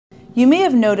You may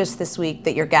have noticed this week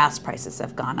that your gas prices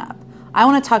have gone up. I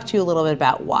want to talk to you a little bit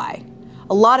about why.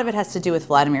 A lot of it has to do with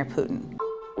Vladimir Putin.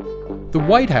 The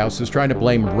White House is trying to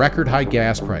blame record-high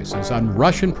gas prices on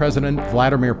Russian President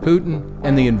Vladimir Putin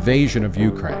and the invasion of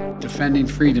Ukraine. Defending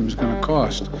freedom is going to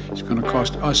cost. It's going to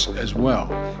cost us as well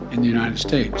in the United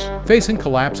States. Facing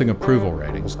collapsing approval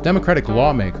ratings, Democratic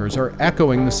lawmakers are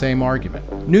echoing the same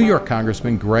argument. New York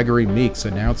Congressman Gregory Meeks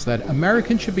announced that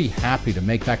Americans should be happy to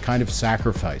make that kind of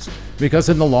sacrifice because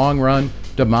in the long run,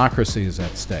 democracy is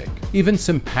at stake. Even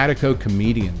simpatico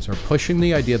comedians are pushing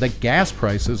the idea that gas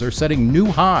prices are setting new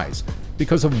highs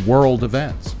because of world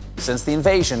events. Since the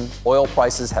invasion, oil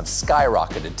prices have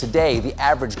skyrocketed. Today, the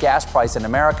average gas price in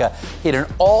America hit an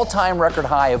all-time record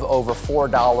high of over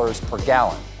 $4 per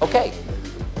gallon. Okay,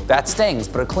 that stings,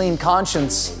 but a clean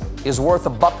conscience is worth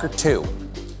 $1 or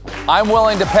 $2. I'm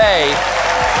willing to pay.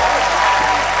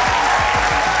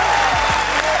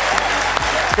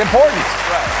 It's important.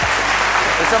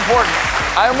 It's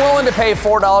important. I'm willing to pay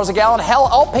 $4 a gallon. Hell,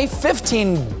 I'll pay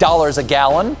 $15 a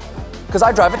gallon because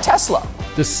I drive a Tesla.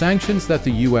 The sanctions that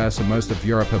the U.S. and most of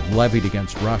Europe have levied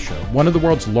against Russia, one of the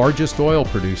world's largest oil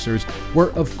producers, were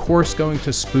of course going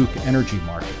to spook energy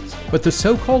markets. But the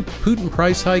so-called Putin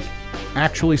price hike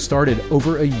actually started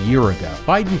over a year ago.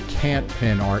 Biden can't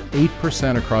pin our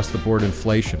 8% across-the-board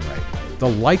inflation rate, the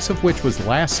likes of which was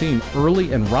last seen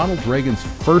early in Ronald Reagan's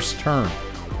first term,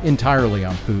 entirely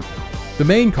on Putin. The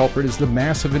main culprit is the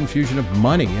massive infusion of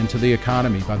money into the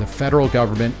economy by the federal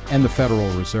government and the Federal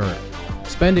Reserve.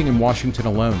 Spending in Washington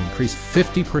alone increased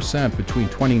 50% between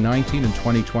 2019 and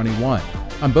 2021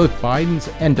 on both Biden's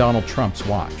and Donald Trump's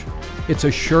watch. It's a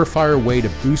surefire way to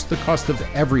boost the cost of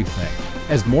everything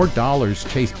as more dollars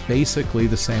chase basically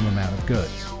the same amount of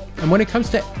goods. And when it comes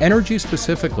to energy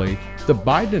specifically, the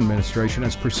Biden administration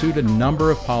has pursued a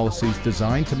number of policies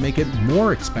designed to make it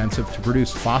more expensive to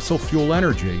produce fossil fuel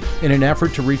energy in an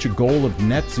effort to reach a goal of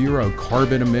net zero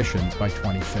carbon emissions by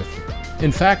 2050.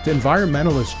 In fact,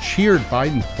 environmentalists cheered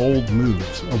Biden's bold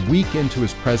moves a week into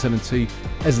his presidency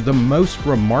as the most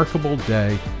remarkable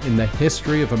day in the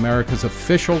history of America's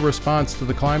official response to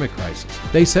the climate crisis.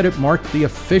 They said it marked the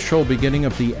official beginning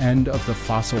of the end of the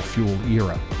fossil fuel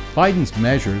era. Biden's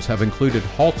measures have included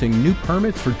halting new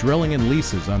permits for drilling and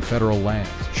leases on federal lands,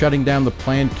 shutting down the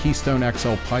planned Keystone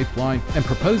XL pipeline, and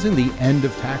proposing the end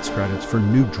of tax credits for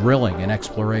new drilling and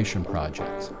exploration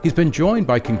projects. He's been joined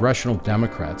by congressional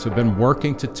Democrats who have been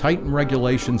working to tighten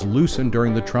regulations loosened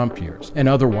during the Trump years and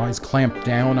otherwise clamp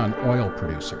down on oil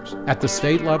producers. At the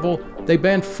state level, they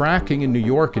banned fracking in New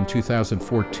York in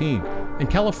 2014, and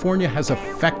California has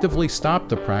effectively stopped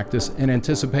the practice in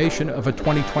anticipation of a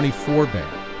 2024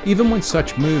 ban. Even when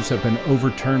such moves have been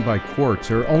overturned by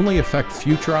courts or only affect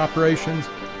future operations,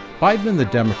 Biden and the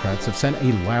Democrats have sent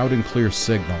a loud and clear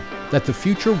signal that the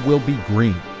future will be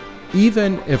green,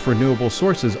 even if renewable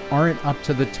sources aren't up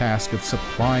to the task of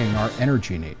supplying our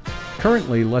energy needs.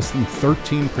 Currently, less than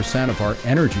 13% of our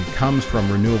energy comes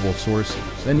from renewable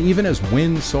sources, and even as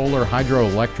wind, solar,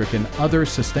 hydroelectric, and other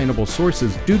sustainable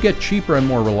sources do get cheaper and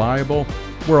more reliable,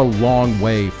 we're a long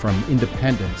way from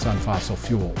independence on fossil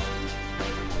fuels.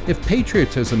 If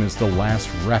patriotism is the last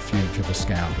refuge of a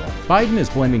scoundrel, Biden is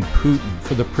blaming Putin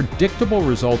for the predictable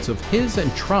results of his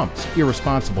and Trump's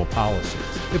irresponsible policies.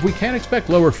 If we can't expect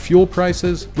lower fuel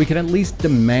prices, we can at least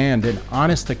demand an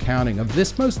honest accounting of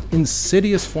this most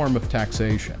insidious form of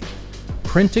taxation: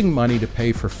 printing money to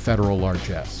pay for federal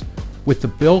largesse, with the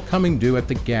bill coming due at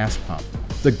the gas pump,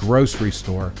 the grocery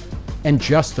store, and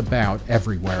just about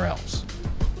everywhere else.